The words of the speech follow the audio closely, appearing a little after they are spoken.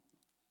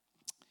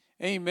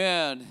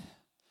Amen.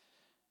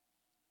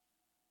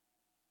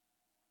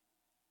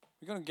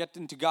 We're going to get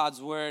into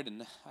God's word,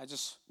 and I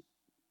just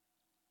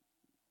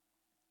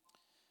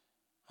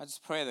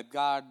pray that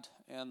God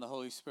and the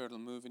Holy Spirit will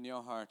move in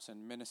your hearts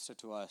and minister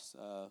to us.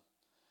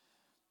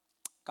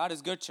 God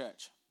is good,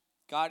 church.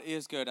 God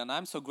is good, and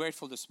I'm so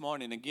grateful this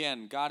morning.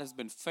 Again, God has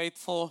been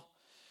faithful,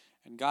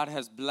 and God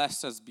has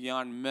blessed us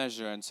beyond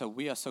measure, and so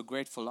we are so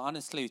grateful.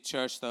 Honestly,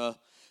 church, the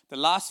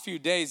last few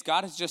days,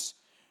 God has just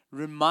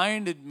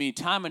reminded me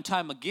time and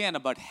time again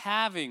about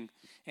having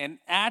an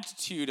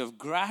attitude of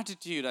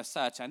gratitude as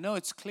such. I know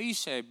it's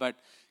cliche, but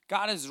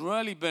God has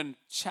really been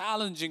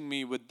challenging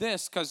me with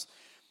this because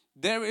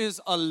there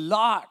is a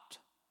lot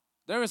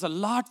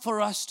for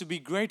us to be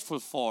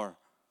grateful for.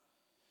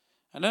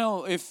 I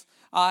know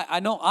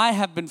I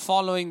have been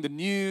following the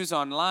news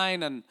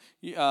online and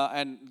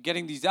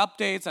getting these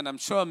updates, and I'm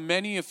sure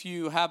many of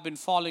you have been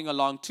following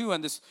along too.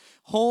 And this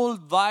whole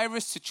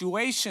virus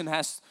situation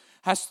has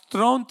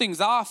thrown things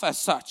off as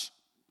such.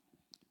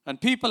 And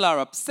people are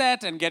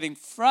upset and getting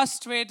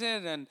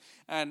frustrated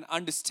and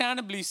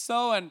understandably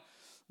so. And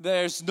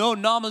there's no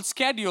normal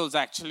schedules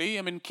actually.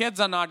 I mean, kids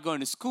are not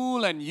going to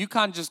school and you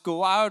can't just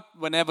go out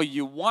whenever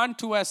you want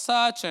to as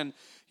such. And,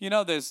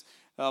 there's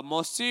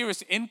more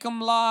serious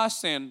income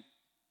loss and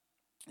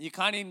you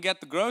can't even get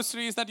the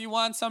groceries that you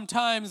want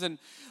sometimes. And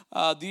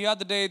the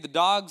other day, the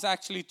dogs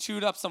actually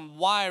chewed up some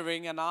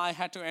wiring and I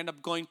had to end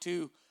up going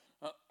to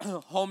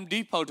Home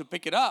Depot to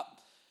pick it up.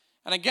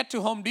 And I get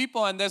to Home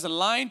Depot and there's a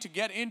line to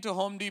get into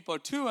Home Depot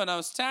too. And I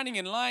was standing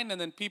in line and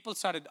then people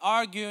started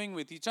arguing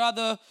with each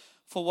other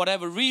for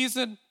whatever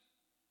reason.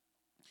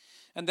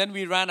 And then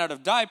we ran out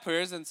of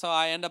diapers. And so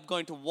I ended up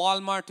going to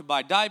Walmart to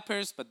buy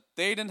diapers, but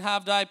they didn't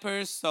have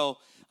diapers. So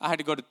I had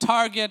to go to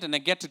Target, and I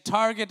get to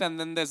Target and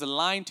then there's a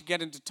line to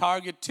get into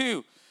Target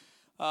too,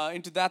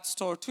 into that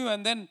store too.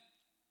 And then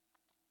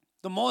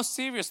the most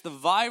serious, the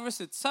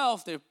virus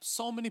itself, there are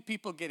so many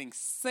people getting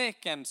sick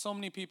and so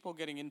many people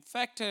getting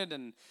infected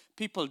and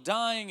people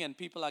dying and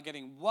people are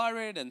getting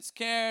worried and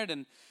scared.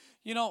 And,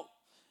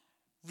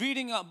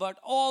 reading about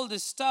all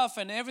this stuff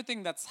and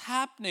everything that's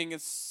happening,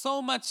 is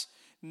so much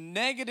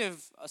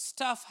negative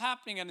stuff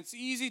happening and it's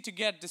easy to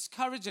get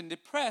discouraged and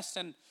depressed.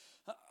 And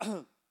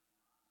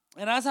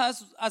and as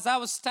I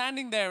was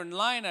standing there in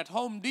line at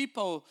Home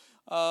Depot,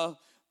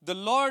 the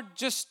Lord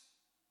just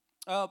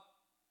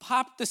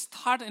popped this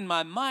thought in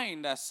my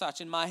mind as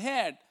such, in my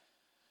head.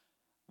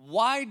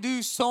 Why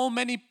do so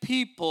many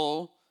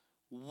people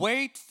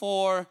wait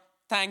for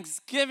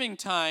Thanksgiving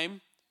time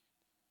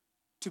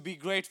to be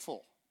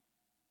grateful?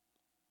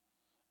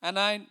 And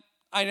I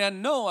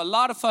know a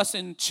lot of us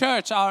in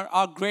church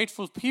are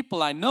grateful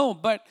people, I know,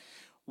 but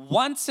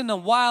once in a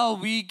while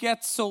we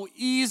get so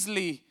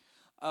easily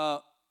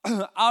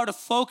out of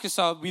focus,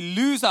 or we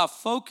lose our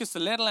focus a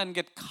little and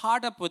get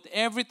caught up with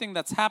everything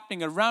that's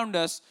happening around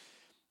us,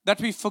 that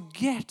we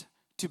forget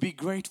to be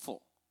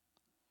grateful.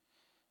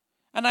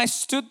 And I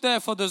stood there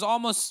for those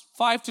almost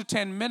 5 to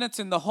 10 minutes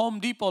in the Home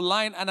Depot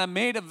line, and I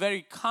made a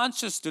very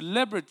conscious,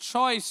 deliberate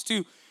choice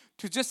to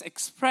just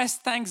express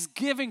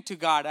thanksgiving to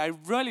God. I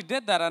really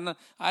did that, and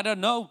I don't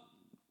know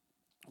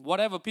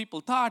whatever people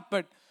thought,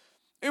 but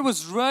it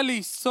was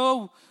really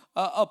so,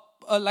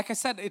 like I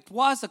said, it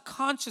was a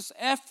conscious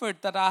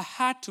effort that I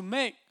had to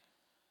make.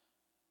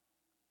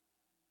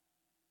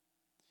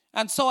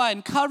 And so I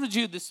encourage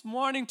you this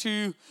morning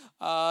to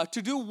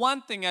do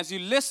one thing. As you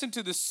listen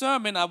to the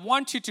sermon, I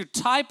want you to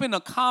type in a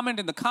comment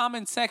in the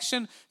comment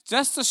section,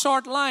 just a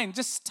short line.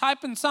 Just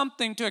type in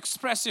something to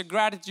express your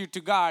gratitude to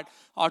God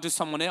or to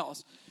someone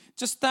else.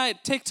 Just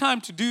take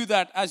time to do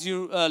that as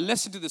you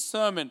listen to the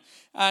sermon.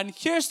 And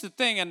here's the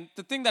thing, and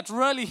the thing that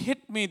really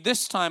hit me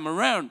this time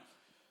around,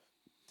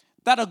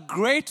 that a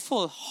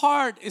grateful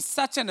heart is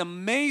such an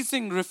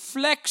amazing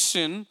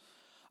reflection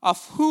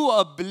of who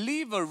a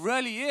believer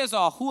really is,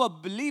 or who a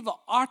believer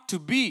ought to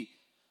be.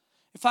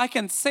 If I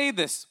can say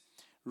this,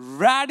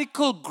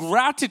 radical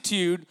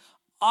gratitude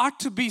ought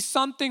to be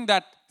something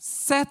that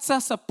sets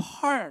us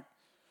apart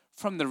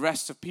from the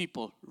rest of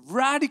people.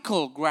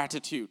 Radical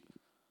gratitude.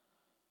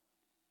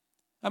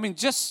 I mean,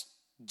 just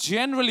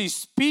generally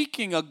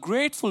speaking, a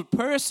grateful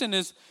person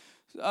is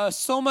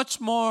so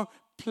much more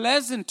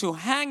pleasant to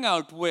hang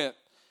out with,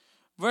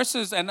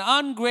 versus an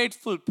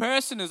ungrateful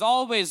person is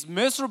always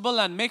miserable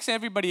and makes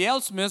everybody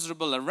else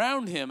miserable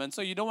around him. And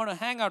so you don't want to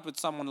hang out with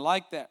someone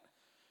like that.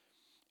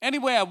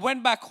 Anyway, I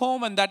went back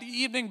home, and that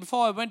evening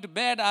before I went to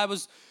bed, I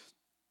was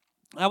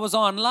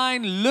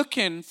online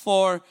looking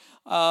for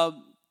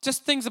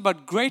just things about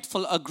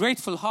a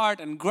grateful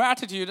heart and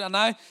gratitude.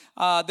 And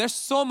there's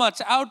so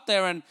much out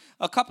there, and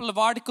a couple of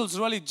articles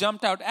really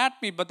jumped out at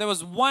me. But there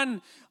was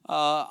one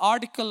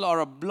article or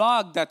a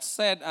blog that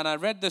said, and I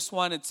read this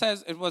one,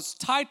 it was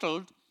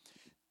titled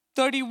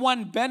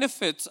 31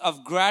 Benefits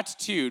of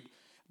Gratitude,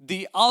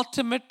 the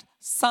Ultimate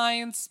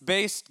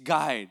Science-Based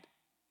Guide.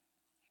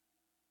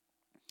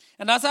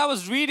 And as I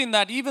was reading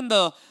that, even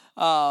the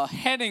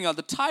heading or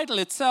the title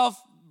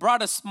itself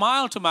brought a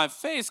smile to my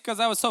face because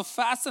I was so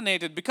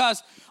fascinated,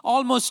 because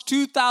almost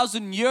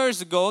 2,000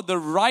 years ago, the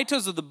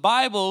writers of the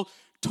Bible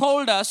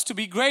told us to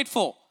be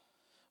grateful.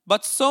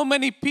 But so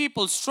many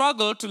people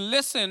struggle to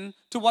listen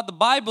to what the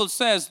Bible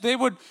says. They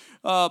would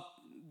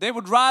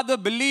rather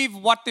believe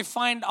what they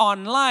find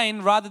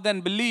online rather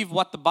than believe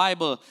what the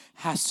Bible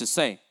has to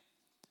say.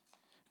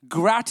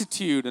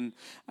 Gratitude,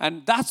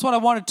 and that's what I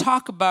want to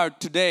talk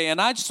about today.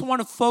 And I just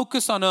want to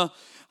focus on a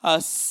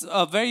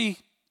very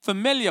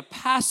familiar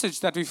passage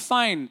that we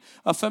find,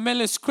 a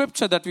familiar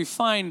scripture that we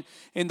find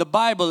in the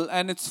Bible,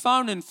 and it's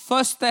found in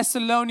 1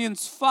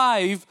 Thessalonians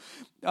 5,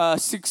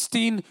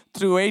 16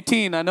 through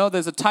 18. I know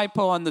there's a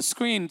typo on the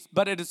screen,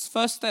 but it is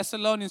 1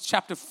 Thessalonians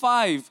chapter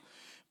 5,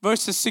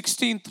 verses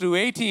 16 through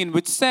 18,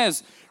 which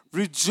says,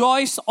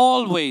 "Rejoice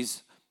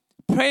always,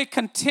 pray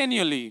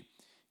continually,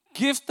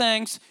 give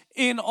thanks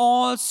in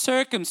all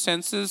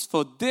circumstances,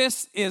 for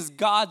this is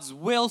God's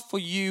will for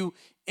you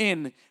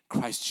in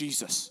Christ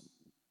Jesus."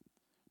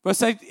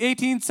 Verse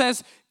 18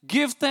 says,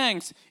 "Give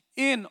thanks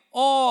in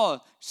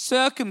all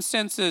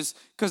circumstances,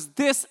 because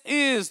this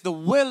is the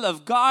will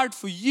of God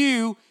for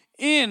you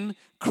in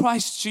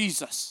Christ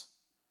Jesus."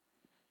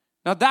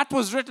 Now that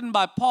was written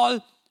by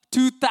Paul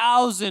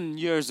 2,000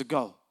 years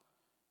ago.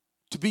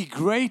 To be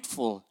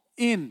grateful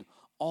in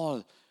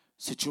all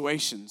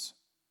situations.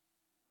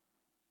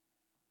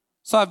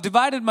 So I've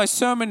divided my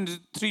sermon into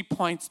 3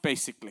 points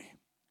basically.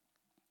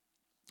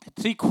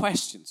 3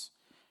 questions.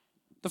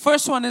 The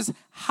first one is,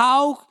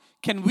 how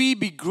can we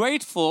be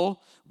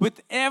grateful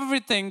with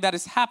everything that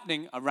is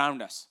happening around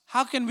us?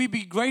 How can we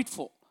be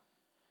grateful?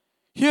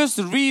 Here's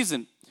the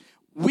reason.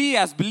 We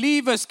as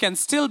believers can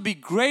still be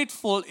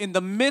grateful in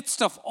the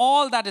midst of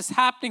all that is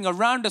happening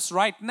around us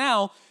right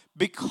now,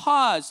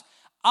 because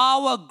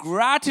our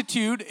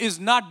gratitude is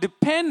not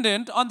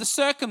dependent on the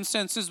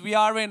circumstances we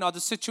are in or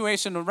the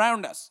situation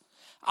around us.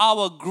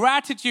 Our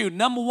gratitude,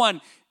 number one,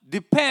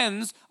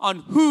 depends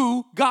on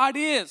who God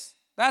is.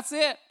 That's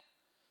it.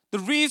 The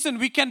reason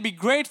we can be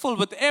grateful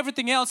with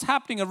everything else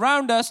happening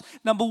around us,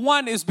 number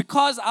one, is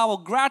because our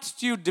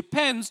gratitude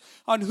depends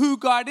on who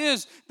God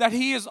is. That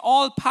He is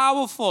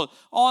all-powerful,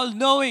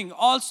 all-knowing,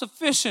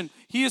 all-sufficient.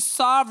 He is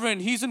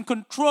sovereign. He's in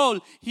control.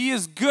 He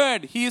is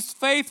good. He is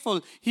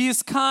faithful. He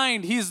is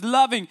kind. He is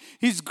loving.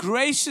 He's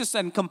gracious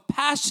and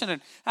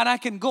compassionate. And I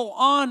can go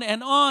on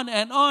and on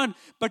and on.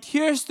 But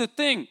here's the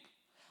thing.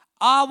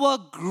 Our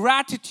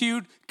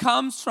gratitude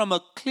comes from a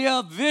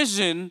clear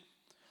vision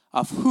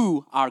of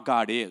who our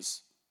God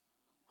is.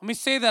 Let me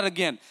say that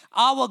again.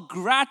 Our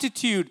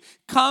gratitude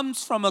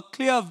comes from a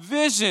clear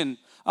vision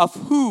of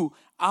who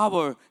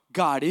our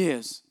God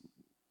is.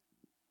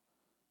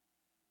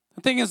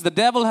 The thing is, the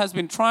devil has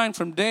been trying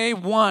from day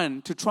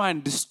one to try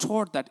and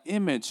distort that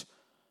image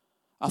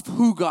of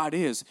who God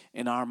is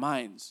in our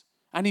minds.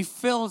 And he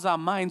fills our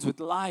minds with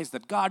lies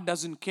that God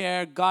doesn't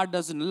care, God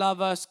doesn't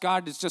love us,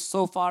 God is just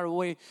so far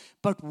away.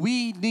 But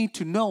we need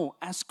to know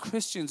as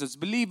Christians, as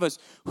believers,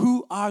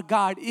 who our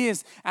God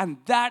is. And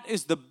that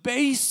is the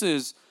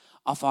basis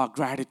of our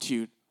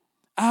gratitude.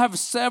 I have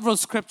several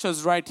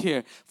scriptures right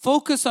here.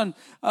 Focus on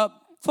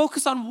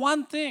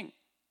one thing.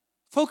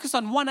 Focus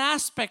on one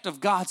aspect of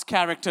God's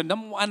character.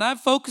 And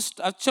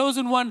I've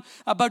chosen one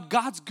about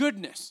God's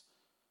goodness.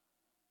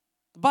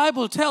 The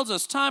Bible tells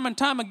us time and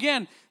time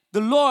again, the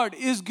Lord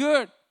is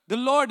good. The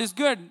Lord is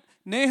good.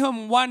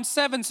 Nahum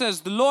 1:7 says,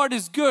 "The Lord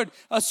is good,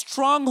 a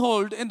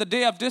stronghold in the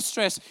day of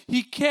distress.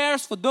 He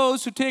cares for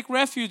those who take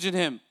refuge in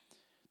Him."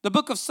 The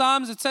book of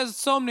Psalms, it says it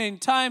so many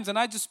times, and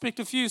I just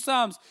picked a few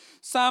Psalms.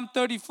 Psalm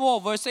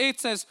 34 verse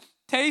 8 says,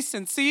 "Taste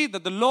and see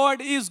that the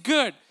Lord is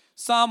good."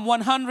 Psalm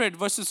 100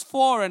 verses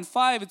 4 and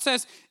 5, it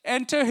says,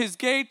 "Enter His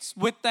gates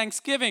with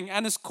thanksgiving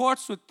and His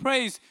courts with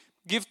praise.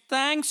 Give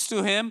thanks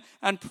to Him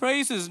and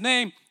praise His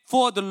name.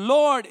 For the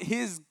Lord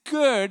is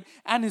good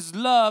and His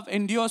love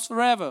endures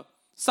forever."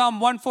 Psalm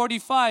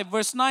 145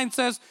 verse 9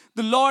 says,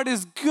 "The Lord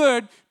is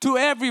good to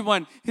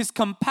everyone. His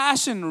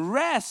compassion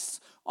rests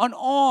on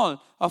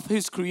all of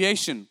His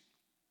creation."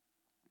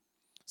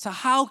 So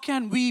how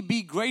can we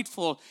be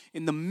grateful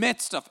in the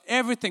midst of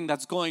everything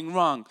that's going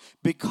wrong?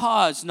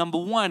 Because number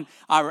one,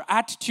 our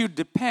attitude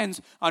depends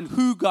on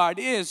who God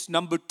is.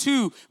 Number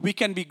two, we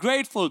can be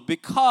grateful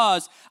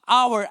because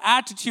our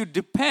attitude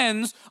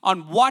depends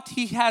on what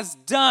He has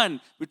done.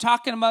 We're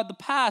talking about the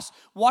past,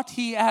 what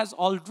He has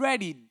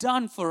already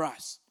done for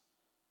us.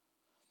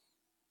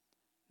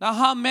 Now,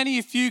 how many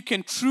of you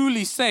can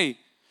truly say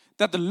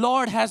that the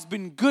Lord has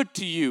been good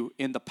to you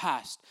in the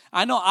past?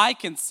 I know I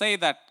can say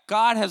that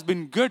God has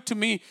been good to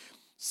me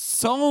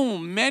so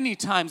many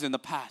times in the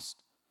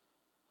past.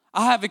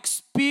 I have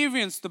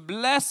experienced the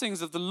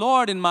blessings of the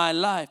Lord in my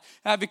life.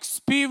 I have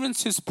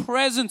experienced His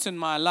presence in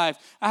my life.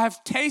 I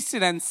have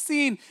tasted and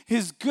seen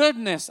His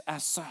goodness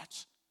as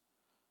such.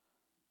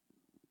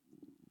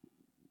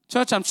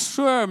 Church, I'm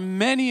sure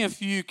many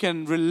of you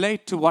can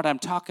relate to what I'm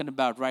talking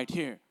about right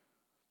here.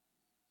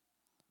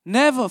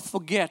 Never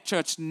forget,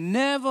 church,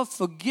 never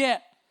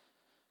forget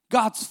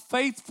God's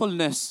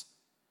faithfulness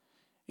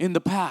in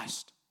the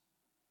past.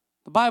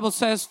 The Bible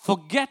says,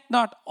 "Forget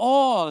not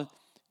all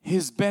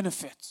His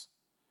benefits.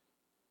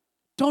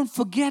 Don't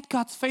forget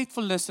God's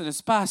faithfulness in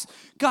His past,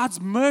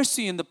 God's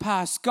mercy in the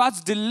past,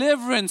 God's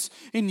deliverance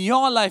in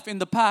your life in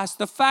the past.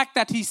 The fact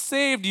that He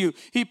saved you,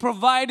 He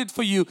provided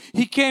for you,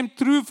 He came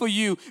through for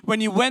you. When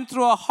you went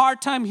through a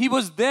hard time, He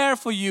was there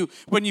for you.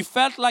 When you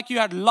felt like you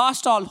had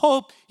lost all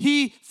hope,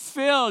 He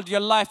filled your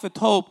life with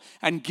hope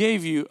and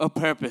gave you a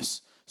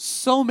purpose.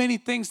 So many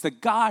things that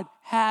God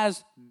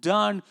has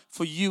done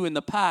for you in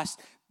the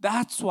past.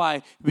 That's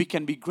why we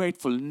can be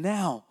grateful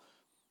now,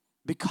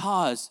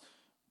 because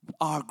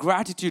our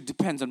gratitude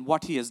depends on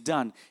what He has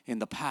done in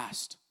the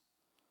past.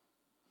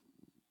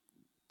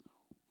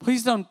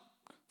 Please don't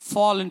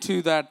fall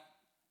into that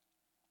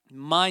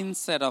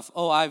mindset of,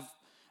 oh,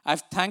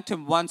 I've thanked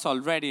Him once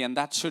already and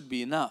that should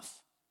be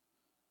enough.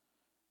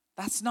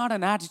 That's not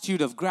an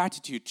attitude of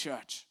gratitude,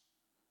 church.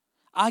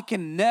 I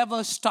can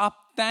never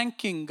stop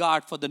thanking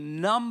God for the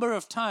number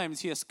of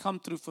times He has come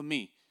through for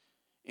me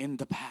in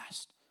the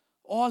past.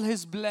 All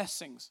His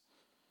blessings.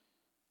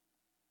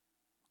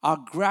 Our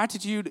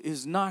gratitude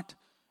is not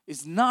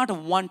a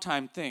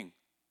one-time thing.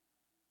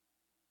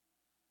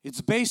 It's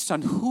based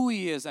on who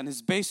He is and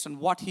it's based on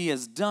what He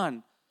has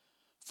done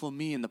for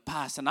me in the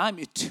past. And I'm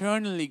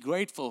eternally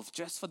grateful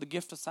just for the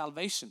gift of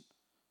salvation.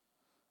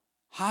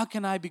 How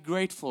can I be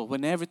grateful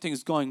when everything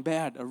is going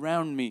bad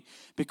around me?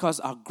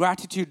 Because our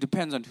gratitude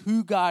depends on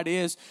who God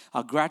is.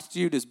 Our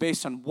gratitude is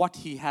based on what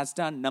He has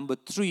done. Number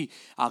 3,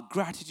 our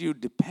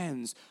gratitude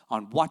depends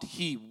on what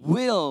He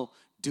will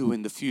do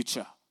in the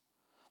future.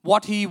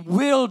 What He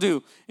will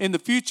do in the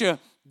future.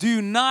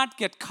 Do not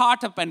get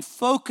caught up and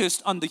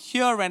focused on the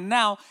here and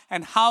now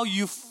and how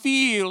you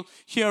feel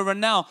here and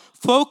now.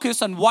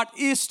 Focus on what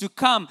is to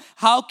come.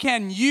 How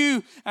can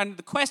you, and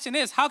the question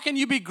is, how can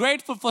you be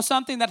grateful for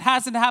something that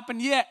hasn't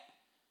happened yet?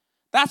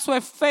 That's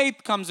where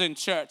faith comes in,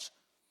 church.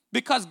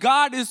 Because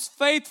God is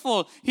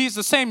faithful. He's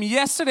the same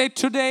yesterday,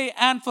 today,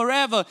 and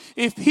forever.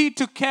 If He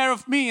took care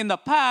of me in the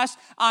past,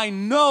 I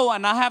know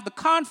and I have the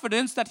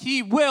confidence that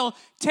He will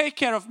take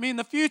care of me in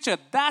the future.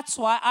 That's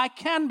why I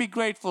can be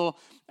grateful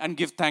and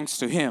give thanks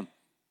to Him.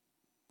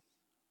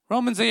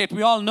 Romans 8,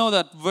 we all know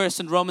that verse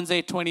in Romans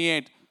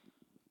 8:28.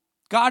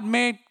 God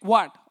made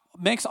what?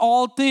 Makes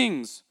all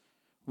things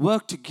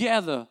work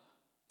together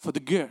for the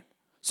good.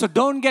 So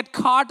don't get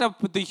caught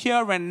up with the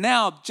here and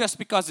now just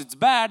because it's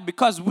bad,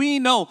 because we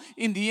know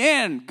in the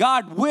end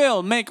God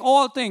will make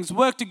all things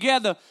work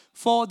together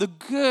for the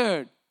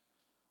good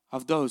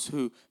of those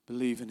who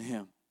believe in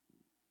Him.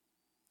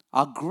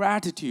 Our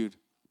gratitude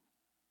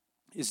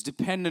is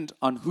dependent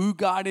on who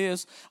God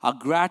is. Our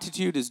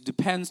gratitude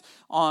depends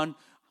on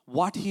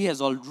what He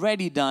has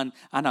already done,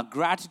 and our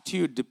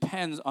gratitude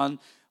depends on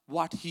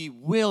what He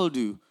will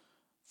do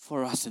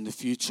for us in the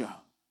future.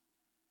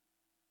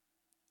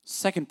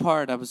 Second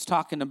part we've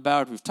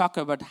talked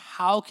about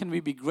how can we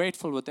be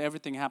grateful with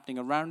everything happening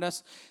around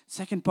us.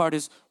 Second part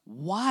is,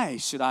 why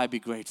should I be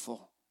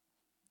grateful?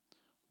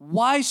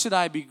 Why should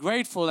I be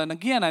grateful? And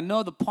again, I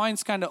know the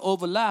points kind of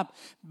overlap,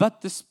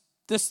 but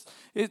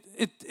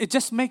it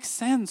just makes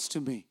sense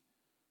to me.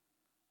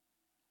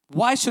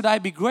 Why should I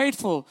be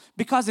grateful?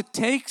 Because it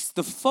takes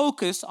the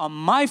focus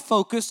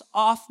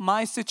off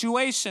my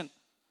situation.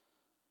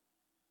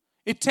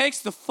 It takes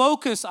the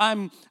focus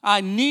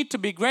I need to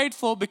be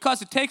grateful,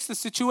 because it takes the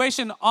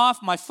situation off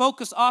my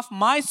focus off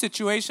my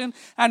situation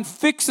and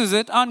fixes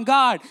it on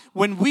God.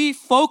 When we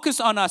focus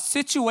on our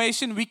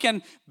situation, we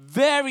can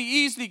very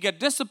easily get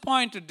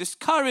disappointed,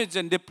 discouraged,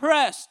 and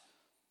depressed.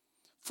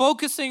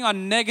 Focusing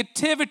on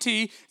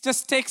negativity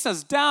just takes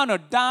us down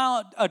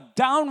a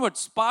downward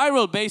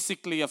spiral,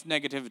 basically, of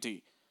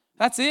negativity.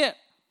 That's it.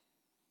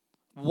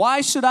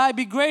 Why should I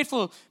be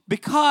grateful?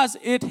 Because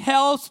it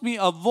helps me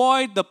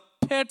avoid the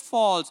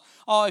pitfalls,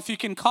 or if you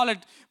can call it,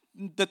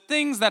 the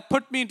things that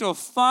put me into a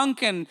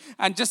funk and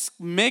just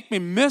make me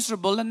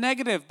miserable and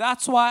negative.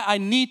 That's why I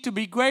need to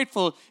be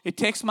grateful. It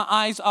takes my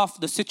eyes off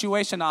the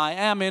situation I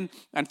am in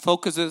and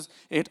focuses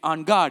it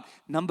on God.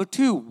 Number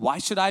 2, why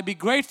should I be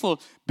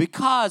grateful?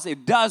 Because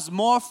it does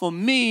more for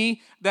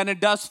me than it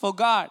does for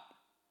God.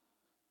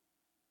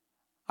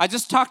 I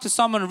just talked to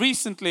someone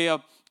recently,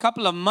 a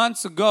couple of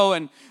months ago,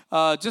 and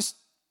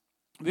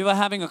we were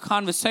having a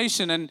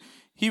conversation, and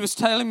he was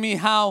telling me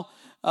how,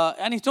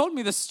 and he told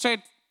me this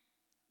straight.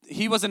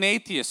 He was an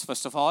atheist,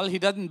 first of all. He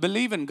doesn't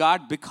believe in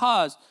God,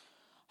 because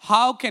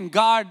how can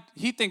God,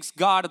 he thinks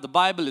God of the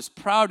Bible is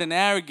proud and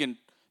arrogant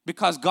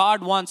because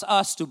God wants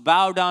us to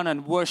bow down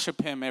and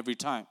worship Him every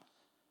time.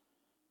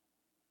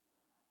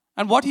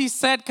 And what he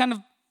said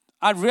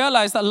I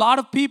realized a lot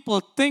of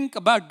people think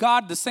about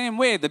God the same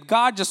way, that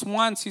God just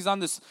wants, He's on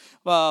this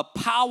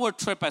power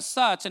trip as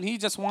such, and He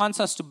just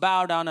wants us to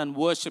bow down and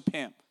worship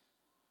Him.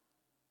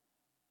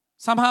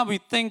 Somehow we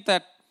think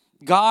that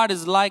God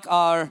is like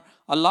a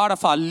lot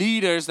of our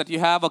leaders that you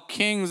have,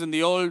 kings in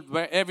the old,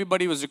 where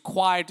everybody was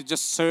required to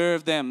just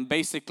serve them,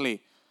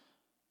 basically.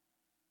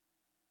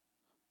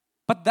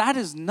 But that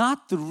is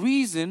not the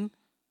reason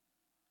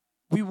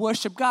we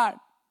worship God.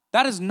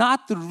 That is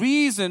not the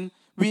reason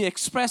we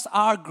express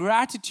our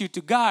gratitude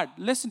to God.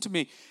 Listen to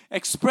me.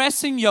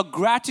 Expressing your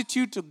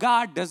gratitude to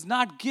God does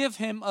not give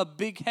him a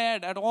big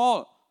head at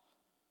all.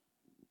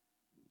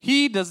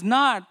 He does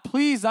not,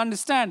 please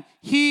understand,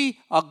 he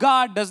or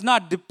God does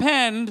not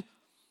depend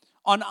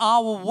on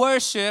our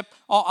worship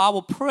or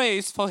our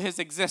praise for his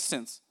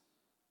existence.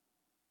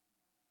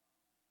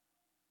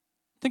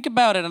 Think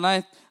about it, and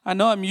I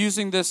know I'm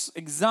using this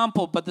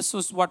example, but this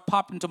was what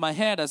popped into my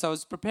head as I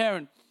was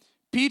preparing.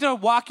 Peter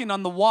walking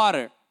on the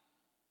water.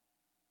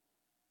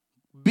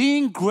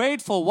 Being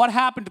grateful, what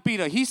happened to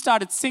Peter? He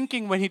started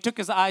sinking when he took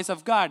his eyes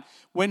off God.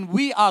 When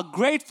we are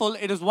grateful,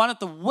 it is one of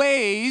the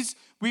ways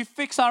we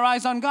fix our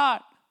eyes on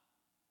God.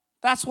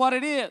 That's what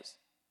it is.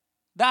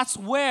 That's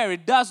where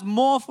it does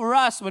more for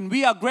us. When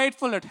we are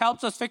grateful, it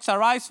helps us fix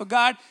our eyes for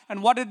God.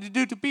 And what did it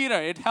do to Peter?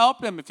 It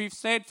helped him. If he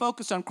stayed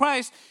focused on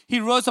Christ, he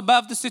rose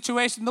above the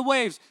situation, the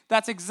waves.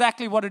 That's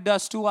exactly what it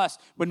does to us.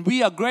 When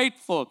we are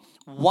grateful,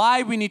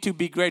 why we need to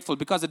be grateful?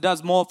 Because it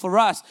does more for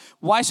us.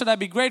 Why should I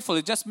be grateful?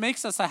 It just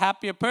makes us a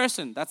happier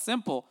person. That's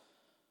simple.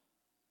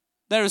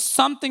 There is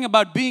something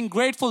about being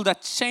grateful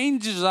that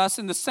changes us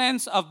in the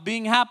sense of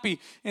being happy.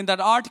 In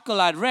that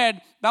article I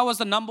read, that was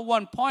the number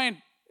one point.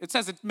 It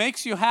says it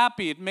makes you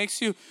happy, it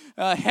makes you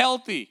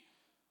healthy,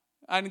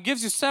 and it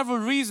gives you several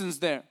reasons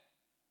there.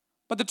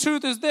 But the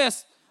truth is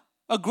this,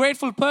 a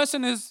grateful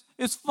person is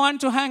fun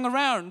to hang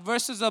around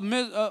versus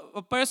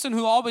a person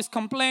who always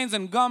complains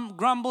and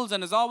grumbles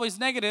and is always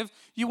negative.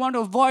 You want to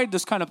avoid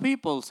this kind of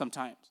people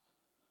sometimes.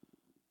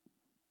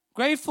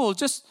 Grateful,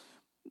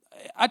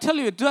 I tell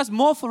you, it does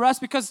more for us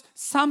because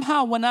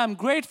somehow when I'm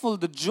grateful,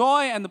 the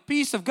joy and the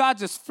peace of God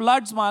just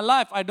floods my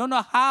life. I don't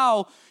know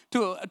how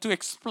to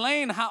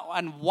explain how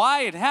and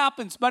why it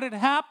happens, but it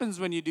happens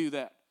when you do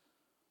that.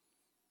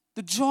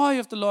 The joy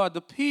of the Lord,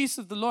 the peace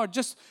of the Lord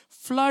just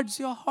floods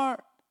your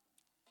heart.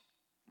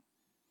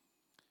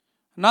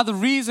 Another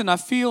reason I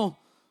feel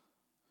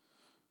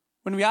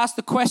when we ask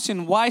the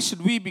question, why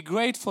should we be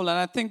grateful? And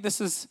I think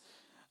this is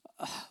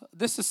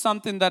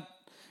something that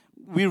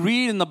we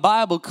read in the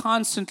Bible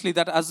constantly,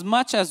 that as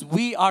much as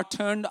we are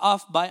turned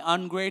off by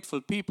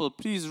ungrateful people,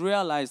 please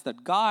realize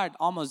that God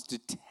almost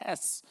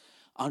detests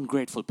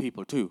ungrateful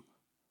people too.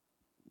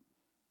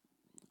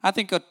 I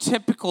think a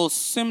typical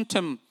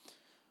symptom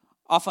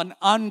of an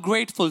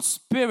ungrateful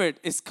spirit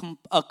is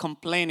a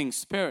complaining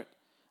spirit.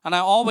 And I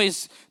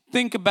always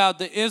think about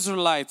the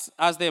Israelites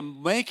as they're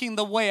making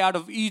the way out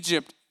of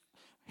Egypt,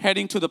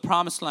 heading to the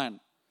promised land.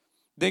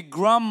 They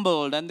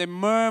grumbled and they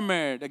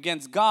murmured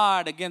against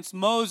God, against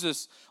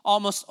Moses,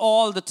 almost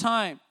all the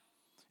time.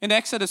 In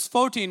Exodus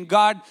 14,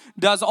 God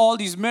does all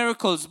these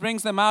miracles,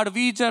 brings them out of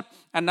Egypt,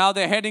 and now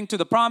they're heading to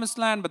the promised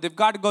land, but they've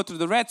got to go through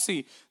the Red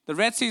Sea. The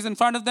Red Sea is in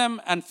front of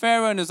them, and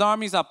Pharaoh and his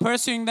armies are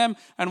pursuing them,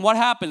 and what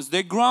happens?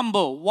 They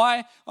grumble.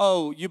 Why?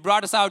 Oh, you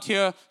brought us out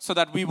here so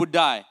that we would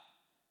die.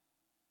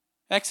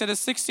 Exodus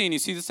 16, you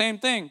see the same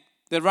thing.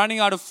 They're running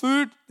out of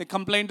food. They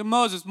complain to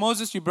Moses.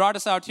 Moses, you brought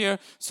us out here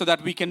so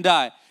that we can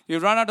die. You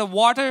run out of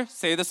water.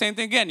 Say the same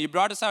thing again. You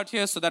brought us out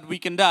here so that we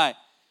can die.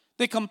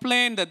 They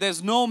complain that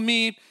there's no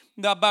meat.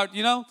 They're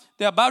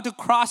about to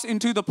cross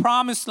into the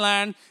promised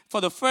land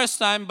for the first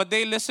time, but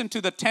they listen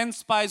to the 10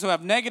 spies who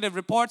have negative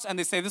reports and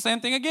they say the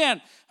same thing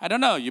again. I don't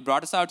know. You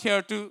brought us out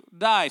here to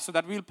die so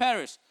that we'll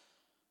perish.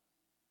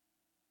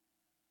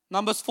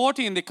 Numbers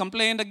 14, they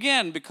complained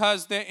again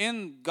because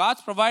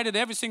God's provided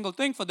every single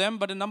thing for them,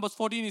 but in Numbers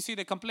 14, you see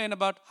they complain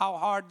about how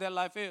hard their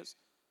life is.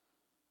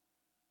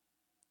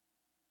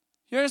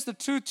 Here's the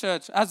truth,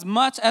 church. As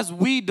much as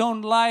we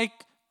don't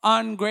like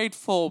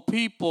ungrateful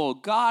people,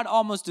 God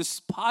almost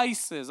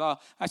despises, or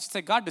I should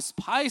say God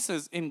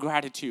despises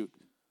ingratitude.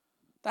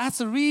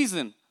 That's a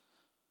reason.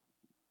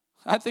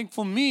 I think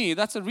for me,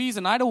 that's a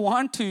reason. I don't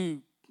want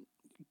to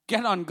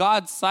get on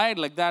God's side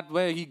like that,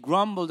 where he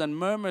grumbled and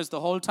murmurs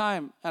the whole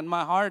time and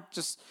my heart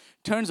just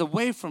turns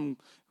away from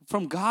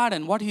God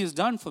and what he has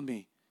done for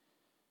me.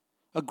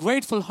 A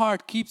grateful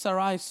heart keeps our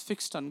eyes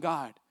fixed on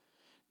God,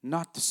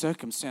 not the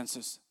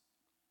circumstances.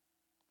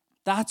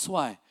 That's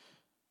why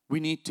we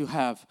need to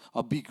have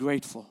or be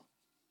grateful.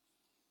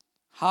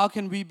 How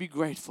can we be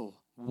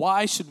grateful?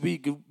 Why should we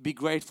be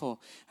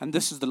grateful? And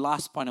this is the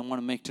last point I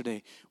want to make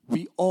today.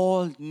 We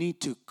all need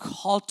to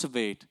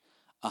cultivate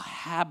a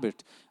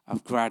habit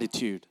of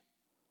gratitude.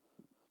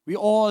 We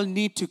all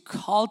need to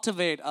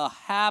cultivate a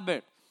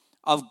habit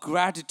of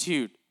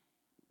gratitude.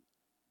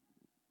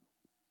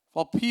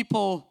 For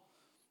people,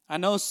 I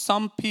know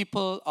some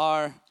people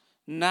are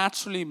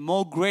naturally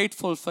more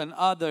grateful than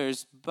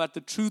others, but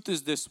the truth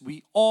is this: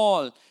 we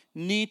all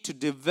need to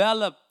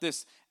develop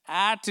this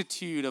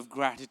attitude of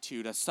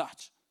gratitude as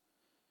such.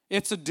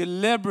 It's a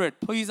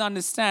deliberate, please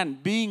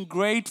understand, being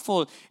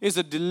grateful is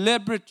a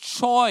deliberate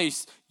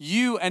choice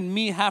you and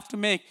me have to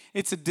make.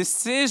 It's a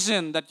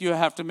decision that you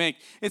have to make.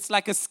 It's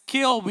like a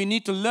skill we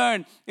need to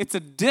learn. It's a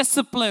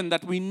discipline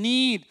that we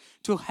need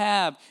to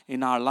have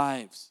in our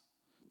lives.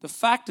 The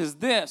fact is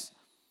this: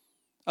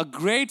 a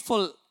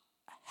grateful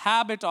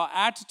habit or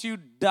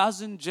attitude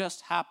doesn't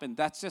just happen.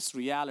 That's just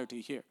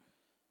reality here.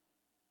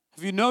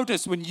 Have you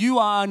noticed when you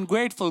are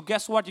ungrateful,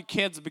 guess what your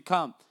kids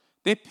become?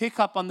 They pick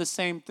up on the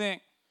same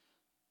thing.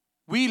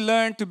 We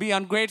learn to be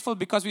ungrateful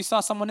because we saw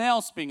someone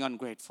else being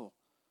ungrateful.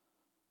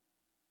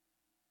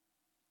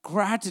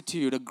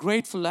 Gratitude, a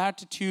grateful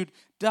attitude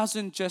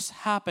doesn't just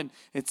happen.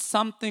 It's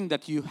something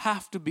that you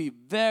have to be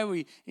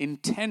very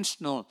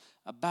intentional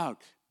about.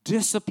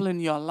 Discipline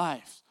your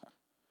life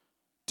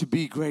to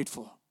be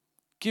grateful.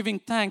 Giving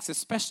thanks,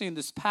 especially in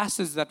this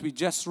passage that we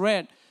just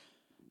read.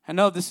 I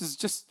know this is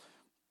just,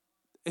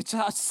 it's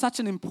such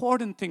an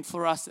important thing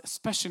for us,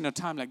 especially in a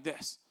time like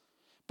this.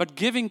 But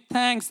giving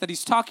thanks that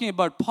he's talking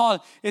about,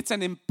 Paul, it's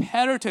an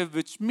imperative,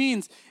 which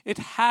means it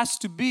has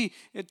to be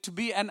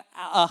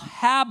a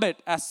habit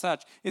as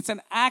such. It's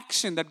an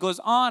action that goes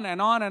on and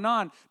on and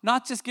on.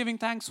 Not just giving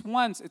thanks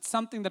once. It's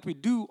something that we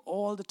do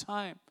all the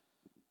time.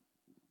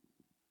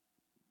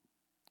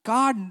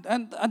 God,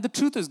 and the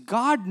truth is,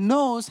 God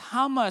knows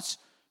how much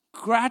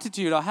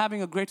gratitude or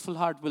having a grateful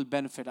heart will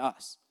benefit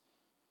us.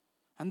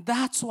 And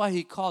that's why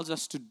he calls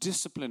us to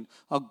discipline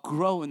or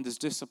grow in this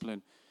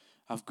discipline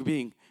of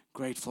being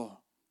grateful.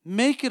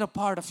 Make it a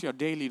part of your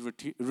daily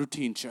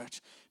routine,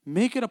 church.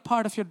 Make it a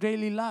part of your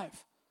daily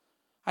life.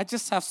 I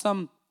just have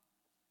some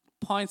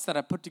points that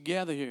I put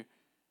together here.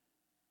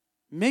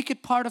 Make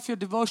it part of your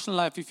devotional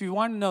life. If you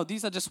want to know,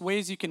 these are just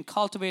ways you can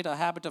cultivate a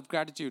habit of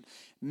gratitude.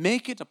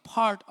 Make it a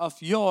part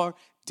of your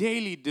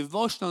daily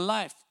devotional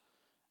life.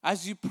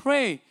 As you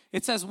pray,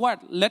 it says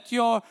what? Let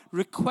your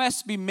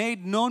requests be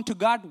made known to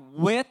God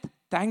with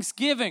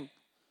thanksgiving.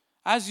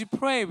 As you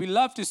pray, we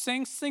love to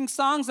sing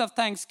songs of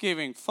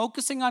thanksgiving,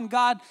 focusing on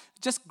God,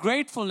 just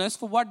gratefulness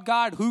for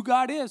who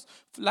God is.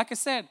 Like I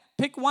said,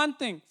 pick one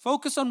thing,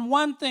 focus on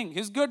one thing,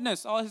 His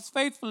goodness or His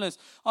faithfulness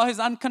or His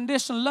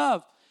unconditional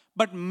love.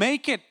 But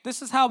make it,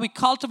 this is how we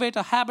cultivate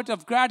a habit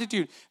of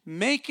gratitude.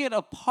 Make it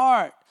a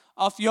part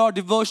of your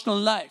devotional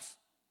life.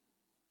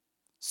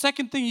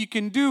 Second thing you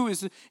can do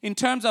is, in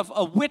terms of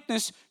a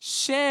witness,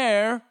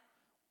 share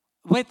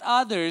with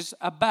others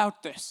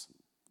about this.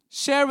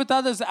 Share with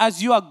others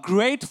as you are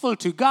grateful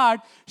to God.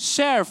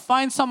 Share.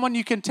 Find someone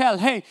you can tell,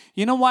 hey,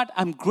 you know what?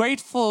 I'm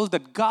grateful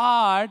that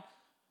God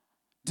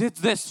did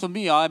this for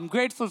me. Or I'm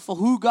grateful for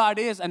who God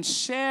is. And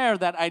share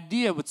that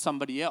idea with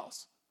somebody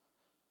else.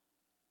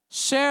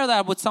 Share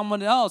that with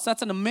someone else.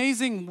 That's an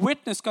amazing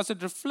witness because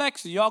it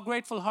reflects your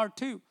grateful heart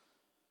too.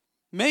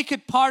 Make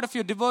it part of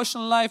your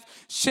devotional life.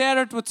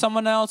 Share it with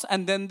someone else.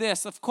 And then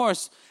this, of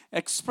course,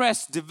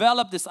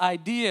 develop this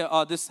idea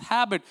or this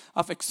habit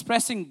of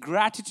expressing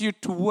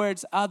gratitude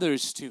towards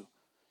others too.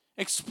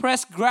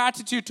 Express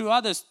gratitude to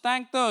others.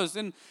 Thank those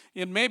in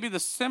maybe the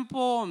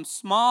simple and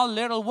small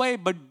little way,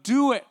 but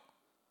do it.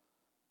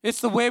 It's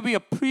the way we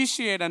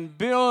appreciate and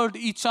build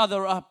each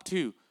other up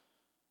too.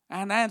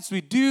 And as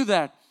we do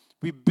that,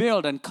 we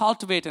build and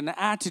cultivate an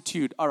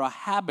attitude or a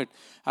habit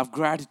of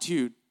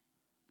gratitude.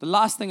 The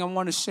last thing I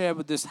want to share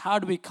with this, how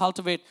do we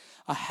cultivate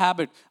a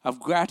habit of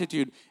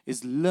gratitude,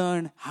 is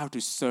learn how to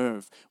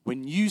serve.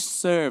 When you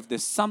serve,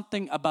 there's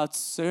something about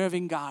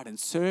serving God and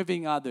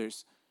serving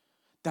others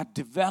that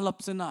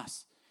develops in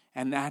us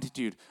an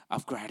attitude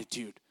of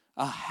gratitude,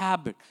 a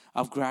habit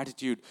of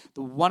gratitude.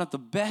 One of the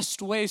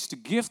best ways to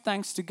give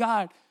thanks to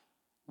God,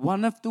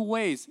 one of the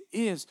ways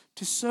is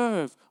to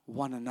serve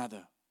one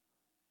another.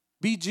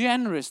 Be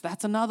generous.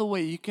 That's another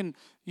way you can,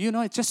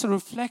 it's just a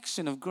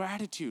reflection of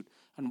gratitude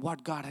and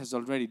what God has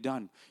already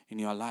done in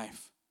your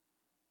life.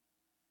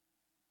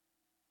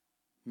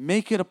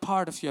 Make it a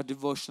part of your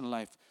devotional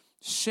life.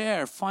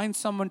 Share. Find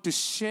someone to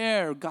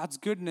share God's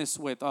goodness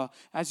with. Or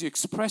as you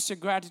express your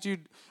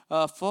gratitude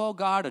for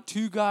God or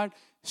to God,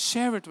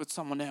 share it with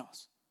someone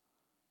else.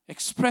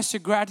 Express your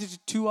gratitude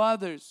to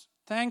others.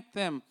 Thank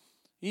them,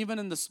 even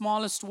in the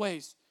smallest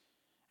ways.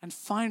 And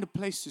find a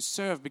place to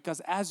serve,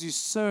 because as you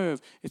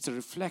serve, it's a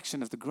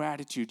reflection of the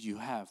gratitude you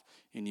have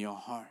in your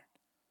heart.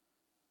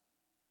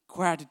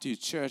 Gratitude,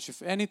 church.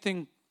 If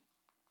anything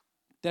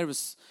there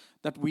is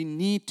that we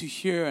need to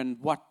hear, and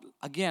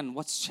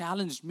what's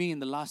challenged me in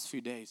the last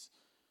few days,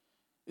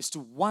 is to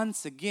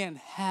once again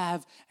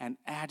have an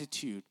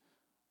attitude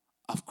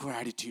of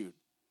gratitude.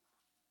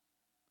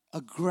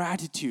 A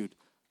gratitude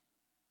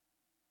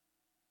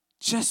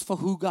just for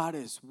who God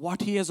is,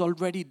 what He has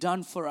already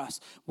done for us,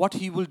 what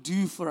He will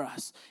do for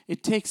us.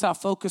 It takes our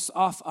focus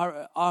off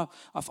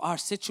our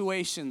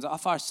situations,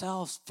 of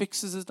ourselves,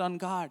 fixes it on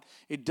God.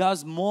 It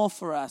does more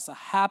for us, a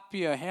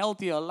happier,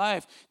 healthier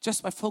life,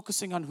 just by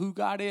focusing on who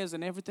God is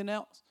and everything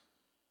else.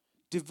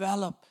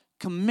 Develop,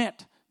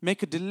 commit,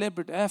 make a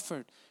deliberate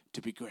effort to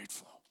be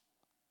grateful.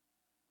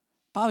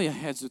 Bow your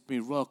heads with me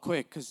real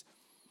quick, because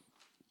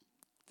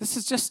this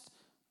is just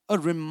a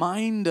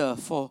reminder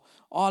for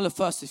all of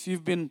us. If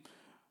you've been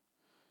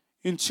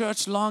in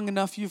church long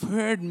enough, you've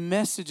heard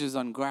messages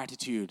on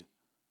gratitude.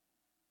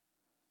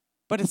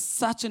 But it's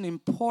such an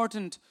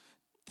important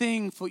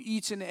thing for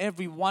each and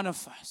every one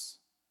of us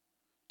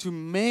to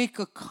make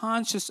a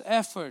conscious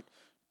effort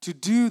to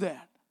do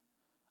that.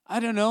 I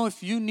don't know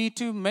if you need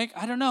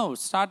to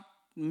start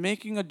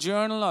making a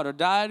journal or a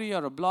diary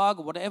or a blog,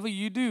 or whatever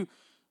you do.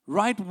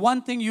 Write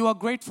one thing you are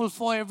grateful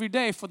for every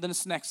day for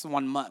this next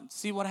 1 month.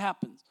 See what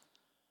happens.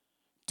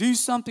 Do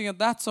something of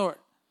that sort.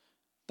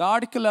 The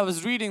article I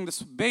was reading,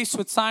 this based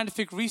with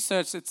scientific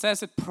research, it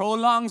says it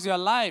prolongs your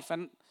life.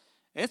 And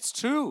it's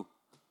true.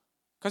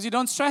 Because you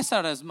don't stress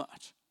out as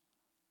much.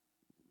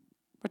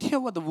 But hear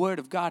what the Word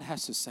of God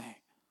has to say.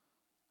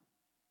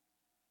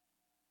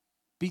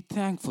 Be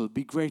thankful,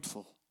 be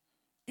grateful.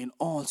 In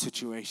all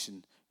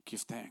situations,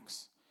 give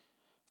thanks.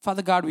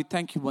 Father God, we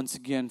thank you once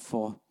again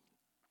for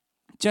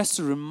just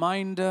a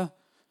reminder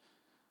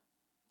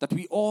that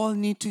we all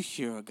need to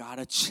hear, God.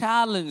 A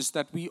challenge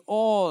that we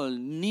all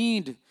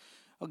need,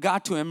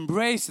 God, to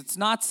embrace. It's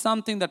not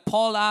something that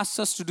Paul asks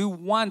us to do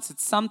once.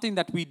 It's something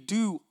that we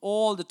do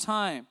all the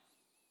time.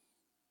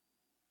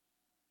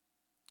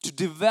 To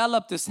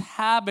develop this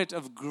habit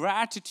of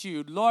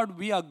gratitude. Lord,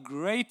 we are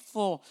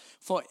grateful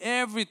for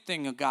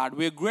everything, oh God.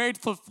 We are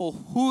grateful for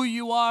who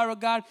you are, oh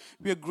God.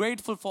 We are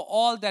grateful for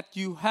all that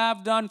you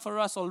have done for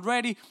us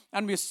already.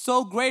 And we are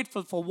so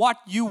grateful for what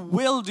you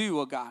will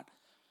do, oh God.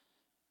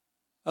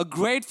 A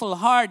grateful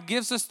heart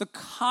gives us the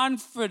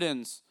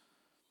confidence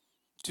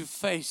to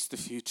face the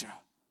future.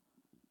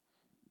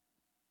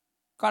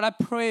 God, I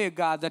pray,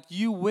 God, that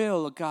you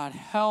will, God,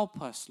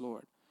 help us,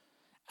 Lord.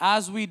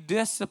 As we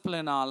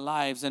discipline our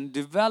lives and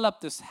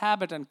develop this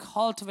habit and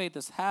cultivate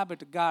this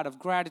habit, God, of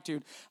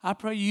gratitude, I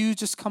pray you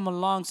just come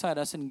alongside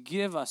us and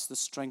give us the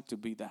strength to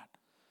be that.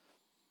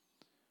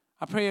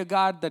 I pray,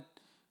 God, that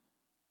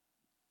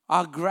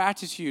our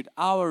gratitude,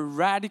 our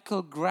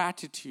radical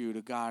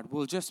gratitude, God,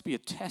 will just be a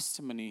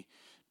testimony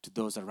to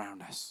those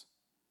around us.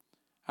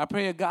 I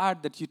pray,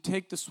 God, that you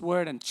take this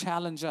word and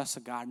challenge us,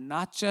 God,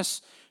 not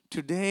just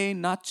today,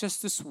 not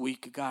just this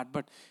week, God,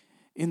 but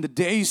in the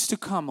days to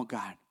come, oh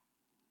God.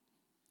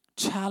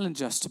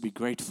 Challenge us to be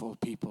grateful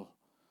people.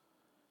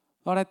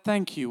 Lord, I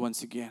thank you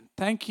once again.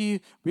 Thank you.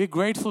 We're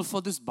grateful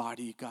for this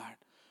body, God.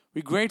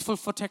 We're grateful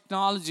for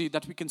technology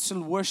that we can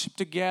still worship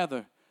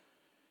together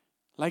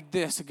like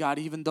this, God,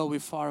 even though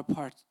we're far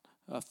apart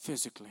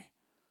physically.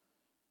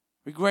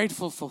 We're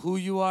grateful for who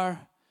you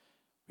are.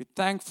 We're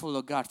thankful,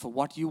 oh God, for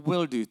what you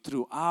will do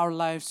through our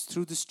lives,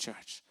 through this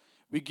church.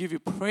 We give you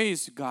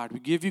praise, God. We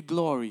give you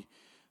glory.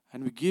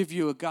 And we give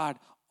you, oh God,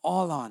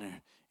 all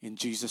honor in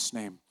Jesus'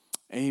 name.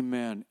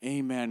 Amen.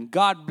 Amen.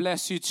 God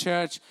bless you,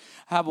 church.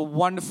 Have a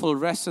wonderful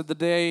rest of the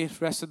day,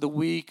 rest of the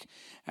week.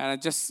 And I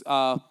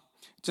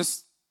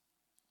just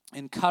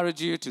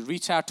encourage you to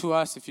reach out to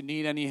us if you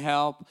need any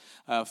help.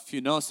 If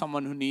you know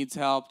someone who needs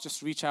help,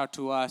 just reach out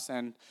to us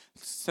and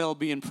still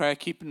be in prayer,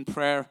 keep in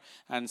prayer,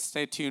 and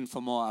stay tuned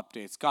for more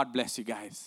updates. God bless you guys.